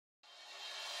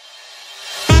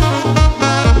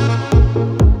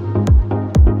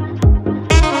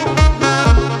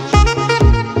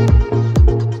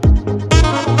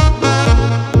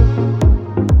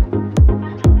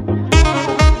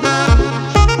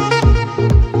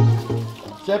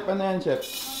Chef, ano yan, Chef?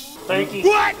 Turkey.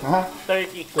 What? Ha?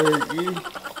 Turkey. Turkey?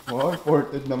 Oh,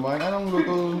 imported naman. Anong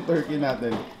luto ng turkey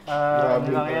natin?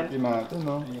 Grabe yung turkey natin,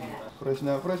 no? Fresh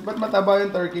na fresh. Ba't mataba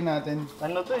yung turkey natin?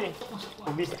 Ano to eh?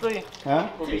 Ubis to eh. Ha?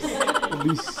 Ubis.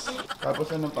 Ubis. Tapos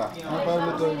ano pa? Ano pa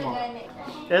lutuin mo?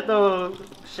 Ito,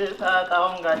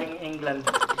 taong galing England.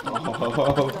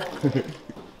 Wow.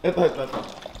 Ito.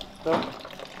 Ito.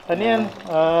 Ano yan?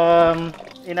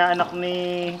 Inaanak ni...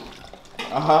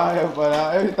 Yan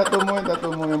pala. Ay, tattoo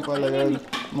mo yan pala yun.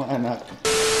 Mga anak.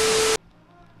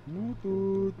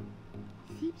 Nutut.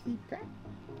 Sip-sip ka?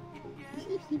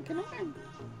 Sip-sip ka naman.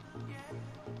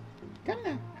 Come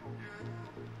na.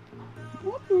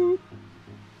 Nutut.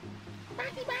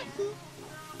 Basi-basi.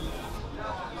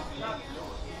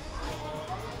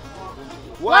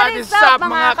 What is up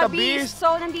mga kabis?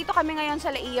 So, nandito kami ngayon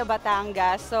sa LAIYA,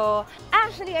 Batangas. So,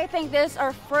 actually, I think this is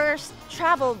our first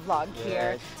travel vlog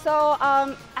here. So,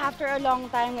 after a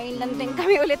long time, ngayon lang din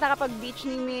kami ulit nakapag-beach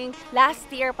ni Ming. Last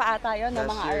year pa ata yun, no,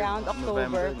 mga around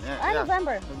October.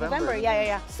 November.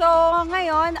 Yeah. So,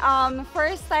 ngayon,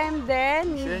 first time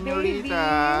din ni Baby.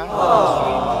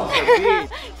 Oh.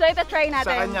 So, ito try natin.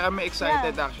 Sa kanya kami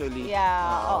excited actually.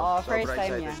 Yeah, oo. First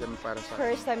time niya.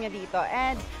 First time niya dito.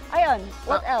 And, ayun,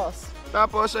 what else?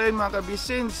 Tapos, ayun mga kabis,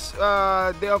 since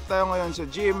day off tayo ngayon sa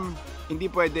gym, hindi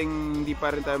pa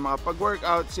rin tayo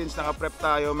makapag-workout since naka-prep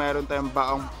tayo, meron tayong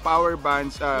baong power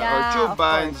bands or tube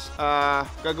bands.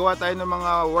 Gagawa tayo ng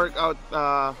mga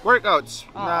workouts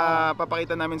na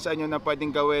papakita namin sa inyo na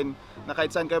pwedeng gawin na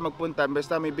kahit saan kayo magpunta,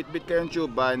 basta may bit-bit kayong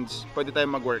tube bands, pwede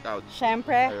tayong mag-workout.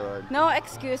 Siyempre, no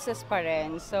excuses pa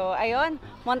rin. So, ayun,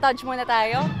 montage muna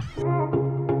tayo.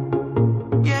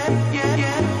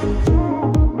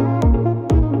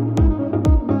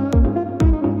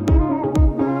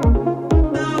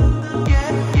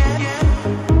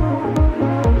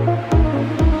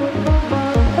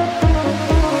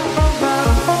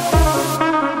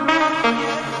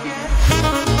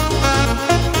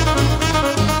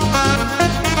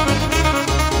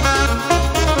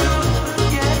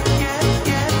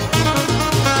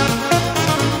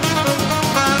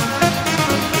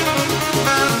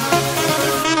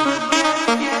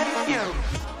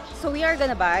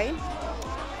 Gonna buy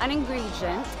an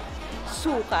ingredient,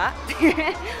 suka,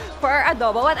 for our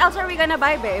adobo. What else are we gonna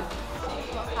buy, babe?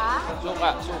 Ha?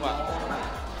 Suka.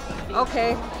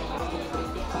 Okay.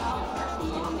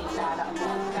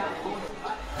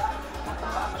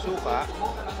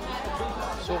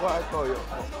 Suka at toyo.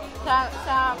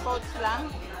 Sa pots lang?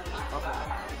 Okay.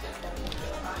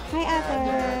 Hi, ate.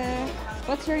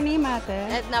 What's your name, ate?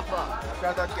 Edna po.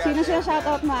 Sino siya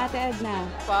shoutout mo, ate Edna?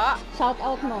 Po?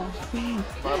 Shoutout mo.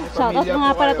 Shoutout mo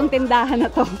nga pala itong tindahan na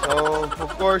to. So,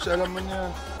 of course, alam mo niya.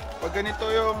 Pag ganito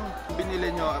yung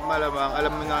binili nyo, malamang,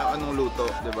 alam mo na anong luto,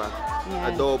 di ba?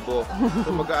 Yes. Adobo. So,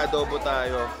 mag-adobo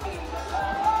tayo.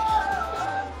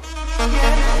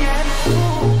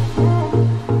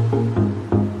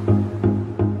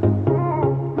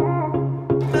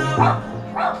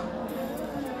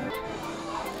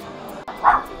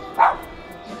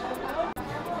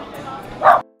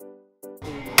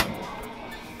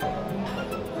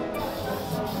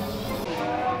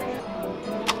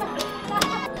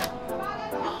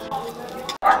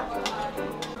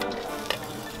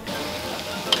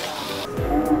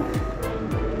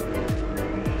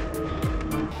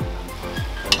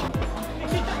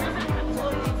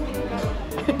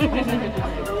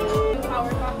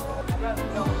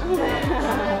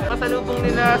 Pasalubong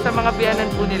nila sa mga biyanan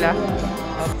po nila.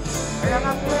 Kaya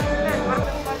nga po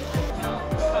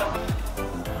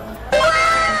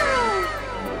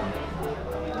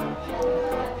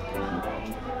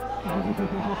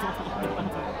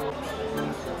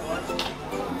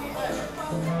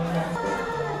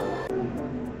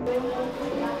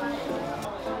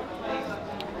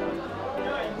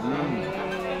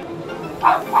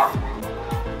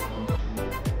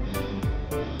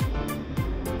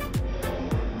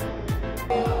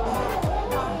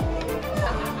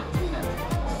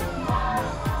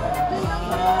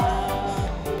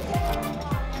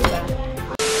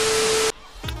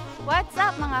What's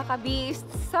up mga ka-beast?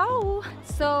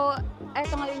 So,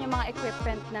 eto ngayon yung mga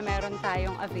equipment na meron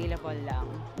tayong available lang.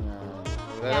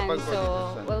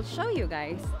 So, we'll show you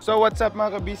guys. So, what's up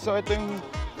mga ka-beast? So, ito yung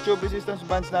tube resistance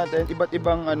bands natin. Iba't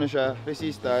ibang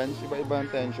resistance, iba't ibang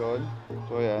tension.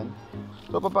 So, ayan.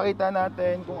 So, papakita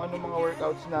natin kung ano mga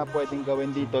workouts na pwedeng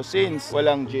gawin dito since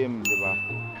walang gym, di ba?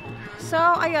 So,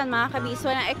 ayun mga kabis,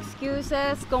 walang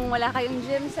excuses kung wala kayong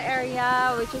gym sa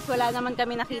area, which is wala naman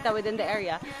kami nakita within the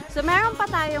area. So, meron pa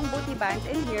tayong booty bands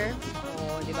in here.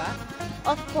 Oh, di ba?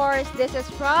 Of course, this is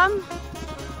from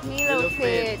MiLo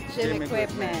Fit Gym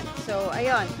Equipment. So,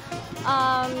 ayun.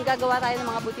 Gagawa tayo ng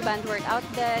mga booty band workout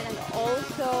then and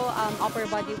also upper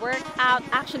body workout.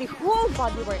 Actually, whole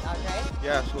body workout, right?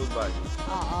 Yes, whole body.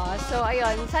 Oo. So,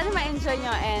 ayun. Sana ma-enjoy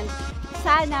nyo and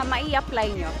sana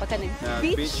mai-apply nyo pagka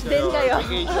nag-beach din kayo. Or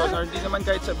vacation, or hindi naman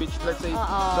kahit sa beach, let's say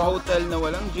sa hotel na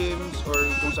walang gyms or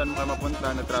kung saan kayo mapunta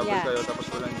na travel kayo tapos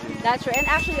walang gym. That's right. And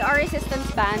actually, our resistance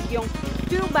band, yung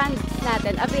 2 bands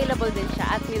natin, available din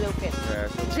siya at MiLo Fit.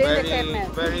 Yes, so Gym equipment.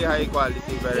 Very high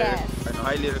quality, very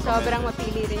highly recommended. Sobrang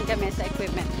mapili rin kami sa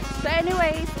equipment. So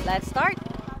anyways, let's start.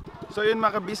 So yun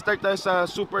mga kabis, start tayo sa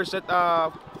super set 4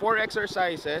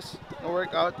 exercises na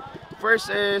workout. First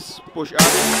is push-up.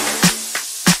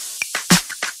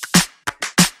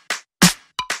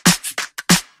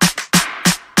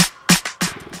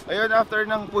 Ayun, after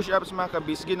ng push-ups mga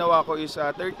kabis, ginawa ko is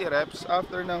 30 reps.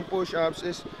 After ng push-ups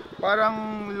is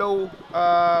parang low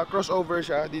crossover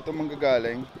siya, dito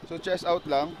manggagaling. So chest out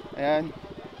lang, ayan.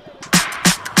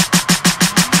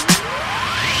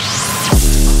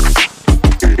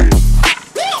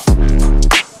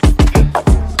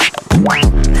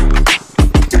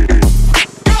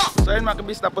 So ayun mga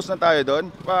kabis, tapos na tayo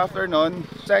doon. After nun,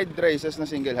 side raises na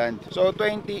single hand. So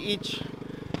 20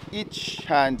 each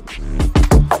hand.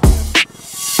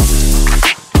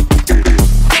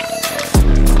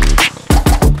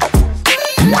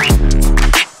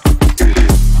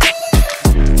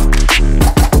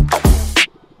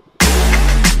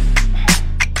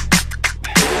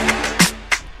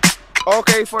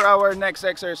 Okay, for our next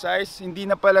exercise, hindi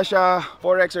na pala siya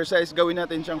 4 exercise, gawin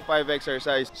natin siyang 5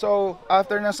 exercise. So,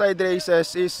 after ng side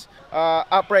raises is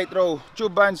upright row,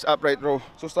 tube bands, upright row.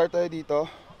 So, start tayo dito.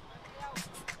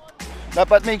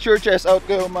 Dapat make sure chest out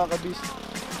kayo mga kabis.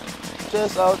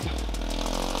 Chest out.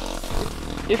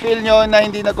 I-feel nyo na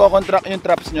hindi nagko-contract yung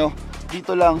traps nyo.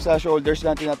 Dito lang sa shoulders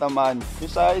lang tinatamaan.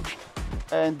 Yung side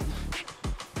and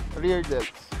rear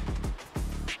delts.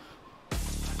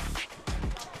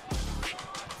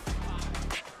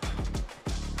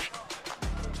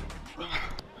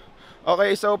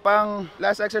 Okay, so pang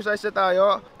last exercise na tayo.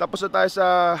 Tapos na tayo sa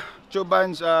tube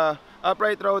bands,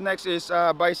 upright row. Next is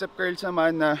bicep curls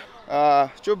naman na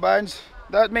tube bands.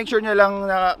 Make sure nyo lang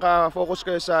nakaka-focus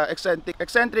kayo sa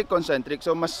eccentric, concentric.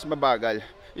 So mas mabagal.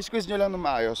 I-squeeze nyo lang ng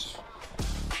maayos.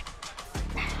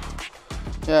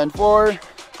 Yan, for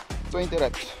 20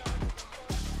 reps.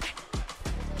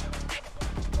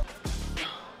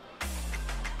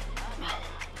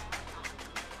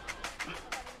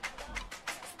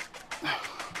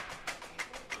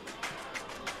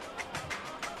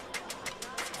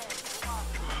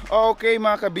 Okay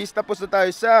mga kabis, tapos na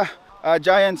tayo sa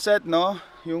giant set, no?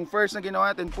 Yung first na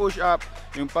ginawa natin, push up.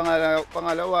 Yung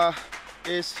pangalawa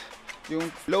is yung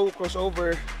low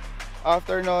crossover.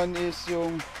 After nun is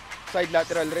yung side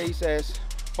lateral raises.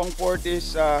 Pang fourth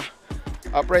is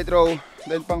upright row.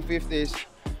 Then pang fifth is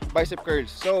bicep curls.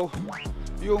 So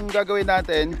yung gagawin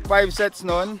natin, 5 sets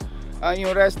nun.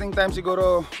 Yung resting time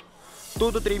siguro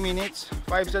 2 to 3 minutes.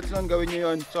 5 sets nun, gawin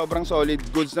nyo yun. Sobrang solid.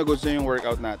 Goods na yung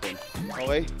workout natin.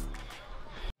 Okay?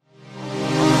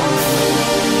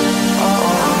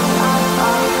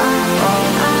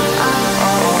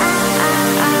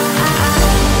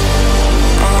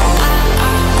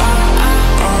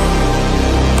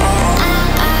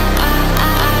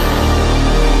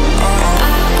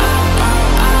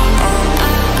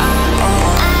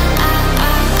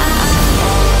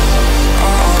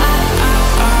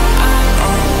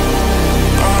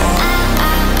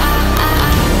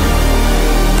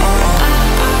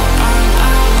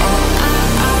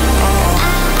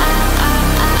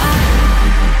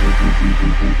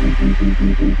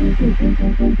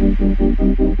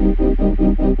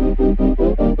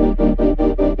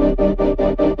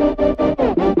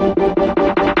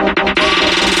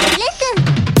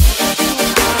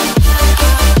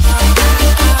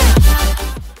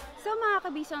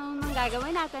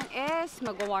 Gagawin natin is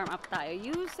mag-warm up tayo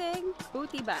using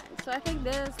booty bands. So I think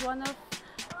this is one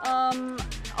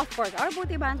of course, our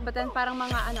booty bands, but then parang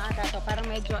mga ano ata to, parang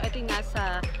medyo ito yung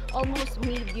nasa almost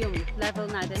medium level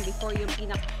natin before yung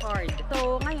pinaka-hard.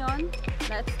 So ngayon,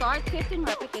 let's start 15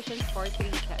 repetitions for 3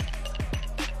 sets.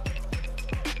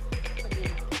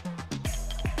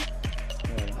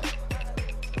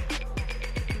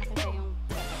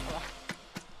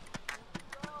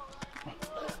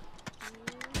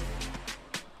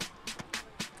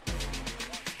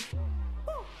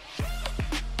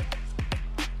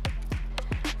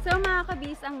 So mga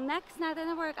kabis, ang next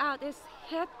natin na workout is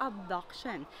hip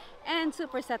abduction and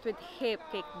superset with hip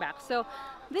kickback. So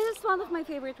this is one of my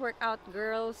favorite workout,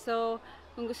 girls. So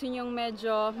kung gusto nyong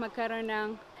medyo magkaroon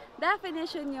ng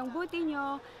definition yung booty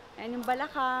nyo and yung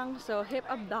balakang. So hip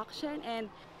abduction and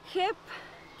hip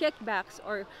kickbacks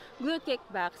or glute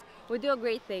kickbacks would do a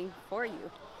great thing for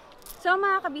you. So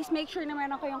mga kabis, make sure na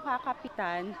meron kayong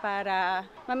kakapitan para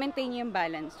ma-maintain yung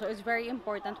balance. So it's very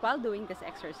important while doing this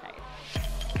exercise.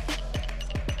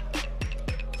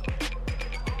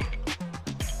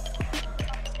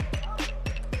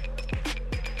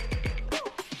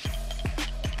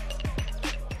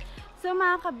 So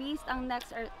mga kabis, ang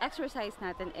next exercise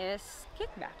natin is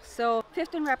kickbacks. So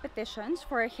 15 repetitions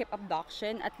for hip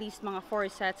abduction, at least mga 4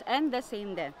 sets, and the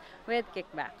same din with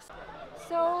kickbacks.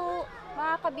 So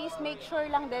mga kabis, make sure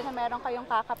lang din na meron kayong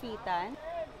kakapitan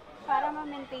para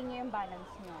ma-maintain nyo yung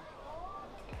balance nyo.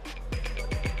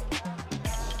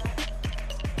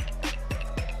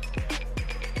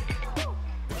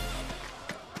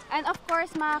 And of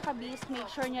course, mga kabis,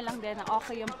 make sure nyo lang din na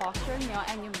okay yung posture nyo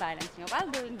and yung balance nyo while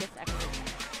doing this exercise.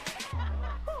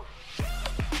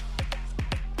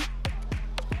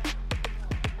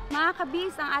 Mga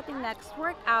kabis, ang ating next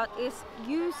workout is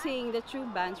using the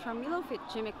tube bands from MiLo Fit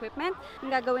Gym Equipment.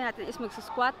 Ang gagawin natin is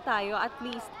magsusquat tayo at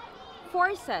least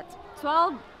 4 sets,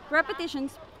 12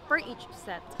 repetitions per each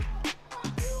set.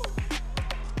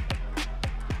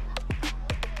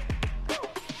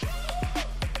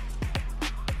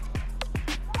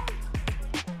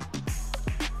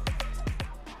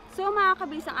 So mga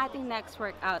kabis, ang ating next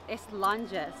workout is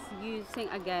lunges using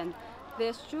again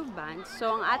this tube band.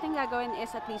 So ang ating gagawin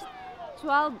is at least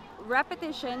 12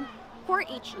 repetition for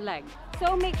each leg.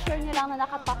 So make sure nyo lang na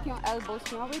nakatuck yung elbows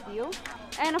nyo with you.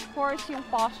 And of course, yung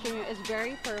posture nyo is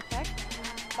very perfect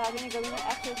bago nyo gawin yung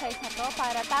exercise na to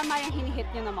para tama yung hinihit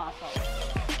nyo na muscle.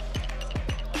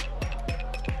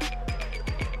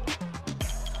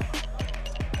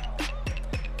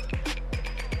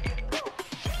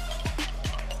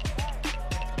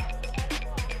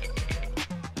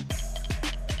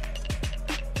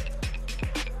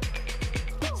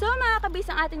 So mga kabis,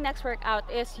 ang ating next workout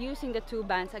is using the tube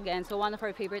bands again. So one of our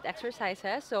favorite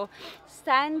exercises. So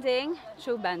standing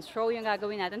tube bands row yung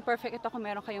gagawin natin. Perfect ito kung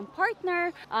meron kayong partner,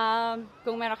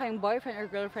 kung meron kayong boyfriend or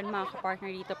girlfriend, mga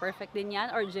kapartner dito, perfect din yan,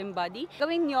 or gym buddy.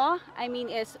 Gawin nyo,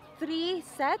 is 3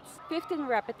 sets, 15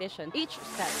 repetitions each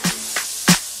set.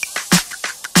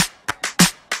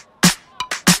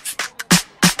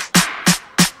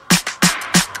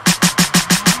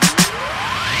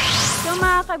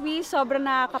 Mga kabis, sobrang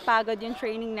nakakapagod yung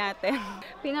training natin.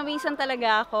 Pinawisan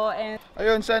talaga ako. And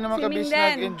ayun, sana mga kabis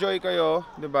nag-enjoy kayo,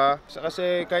 di ba?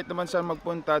 Kasi kahit naman saan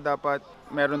magpunta, dapat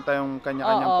meron tayong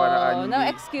kanya-kanyang paraan. No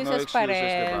excuses pa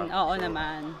rin. Diba? Oo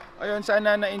naman. Ayun,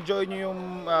 sana na-enjoy nyo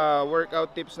yung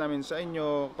workout tips namin sa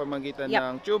inyo, pamagitan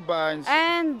ng tube bands.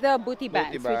 And the booty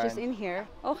bands, which is in here.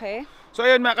 Okay. So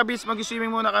ayun mga kabis, mag-swimming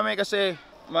muna kami kasi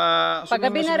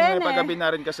paggabi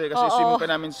na rin kasi swimming pa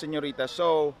namin sa senyorita.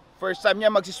 So, first time niya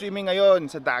magsiswimming ngayon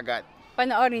sa dagat.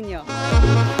 Panoorin nyo.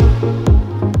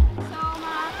 So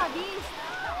mga kabis,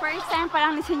 first time pa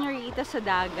lang ni senyorita sa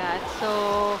dagat. So,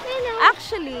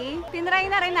 actually, tinry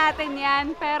na rin natin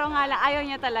yan, pero nga lang ayaw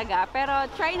niya talaga. Pero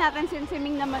try natin since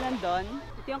swimming naman nandun.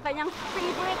 Ito yung kanyang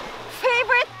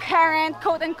favorite parent,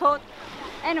 quote and quote.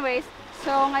 Anyways,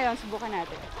 so ngayon, subukan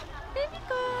natin. Baby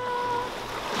ko!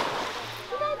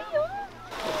 Daddy yun!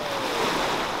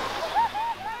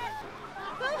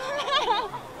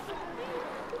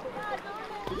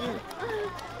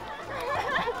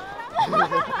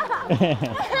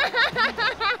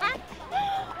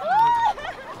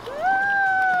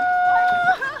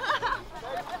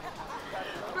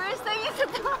 First time niya sa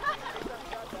tawa.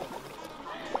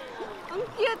 Ang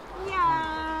cute niya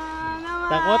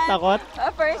naman. Takot?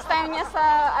 First time niya sa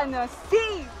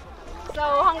sea. So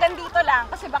hanggang dito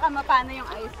lang kasi baka mapano yung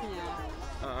eyes niya.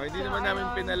 Hindi naman namin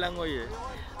pinalangoy eh.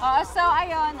 So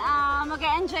ayun,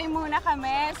 mag-enjoy muna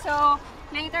kami. So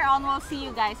later on, we'll see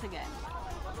you guys again.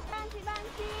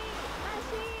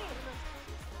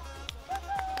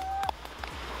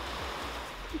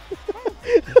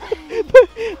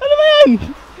 Ano ba yan?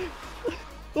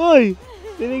 Uy,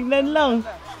 tinignan lang.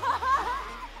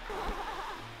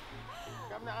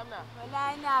 Kam na. Wala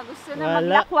na, gusto na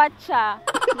maglakwat siya.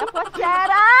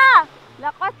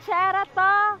 Lakwatsera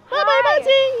to! Bye-bye,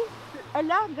 Bansing!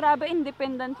 Ala, grabe,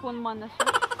 independent woman na siya.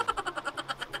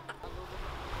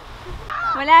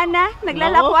 Wala na,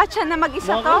 naglalakwat siya na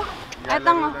mag-isa to.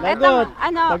 Etong,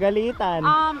 pagalitan.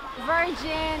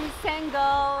 Virgin,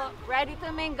 single, ready to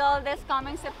mingle this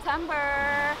coming September.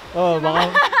 Oh,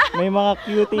 baka may mga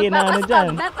cutie na ano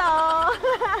dyan. Na to.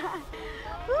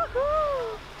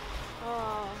 Woohoo!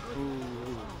 Oh.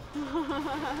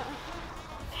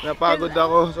 Napagod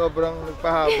ako, sobrang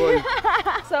nagpahabol.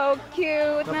 So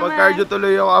cute Napag-cardio naman.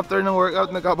 tuloy ako after ng workout,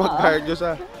 nagkapag-cardio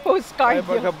sa Post-cardio.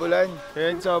 pagkabulan.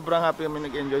 Kaya sobrang happy kami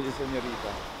nag-enjoy sa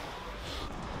Senyorita.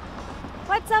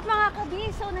 What's up mga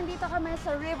kabis? So nandito kami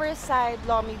sa Riverside,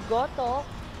 Lomigoto,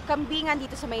 Kambingan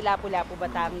dito sa may Lapu-Lapu,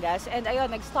 Batangas. And ayun,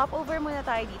 nag-stop over muna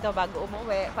tayo dito bago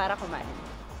umuwi para kumain.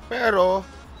 Pero,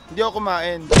 hindi ako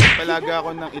kumain. Nagpalaga ako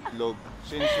ng itlog.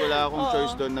 Since wala akong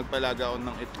choice doon, nagpalaga ako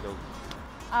ng itlog.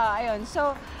 Ayun,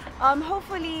 so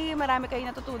hopefully marami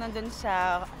kayong natutunan dun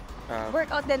sa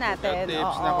workout din natin.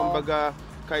 Tips na kumbaga,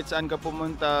 kahit saan ka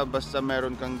pumunta, basta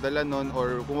meron kang dala nun,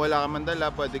 or kung wala ka man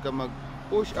dala, pwede ka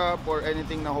mag-push up or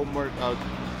anything na home workout.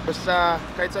 Basta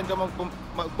kahit saan ka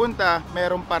magpunta,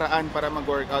 merong paraan para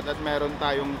mag-workout at meron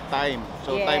tayong time.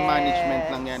 So time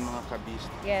management lang yan mga kabis.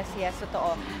 Yes,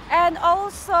 totoo. And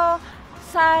also,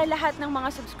 sa lahat ng mga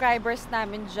subscribers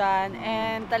namin dyan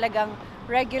and talagang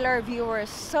regular viewers,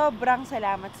 sobrang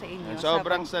salamat sa inyo.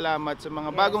 Sobrang salamat sa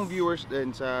mga bagong viewers din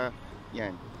sa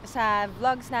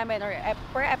vlogs namin or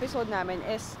per episode namin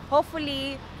is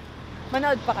hopefully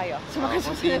manood pa kayo sa mga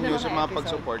susunod na mga sa mga episode.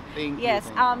 pag-support. Thank you. Yes,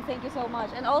 thank you so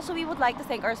much. And also we would like to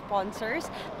thank our sponsors,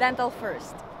 Dental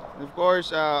First. And of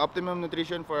course, Optimum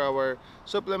Nutrition for our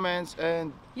supplements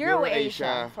and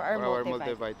EuroAsia for our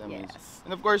multivitamins. Yes.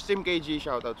 And of course, Team KG,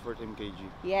 shoutouts for Team KG.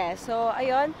 Yes, so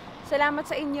ayun, salamat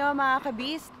sa inyo mga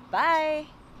kabis. Bye!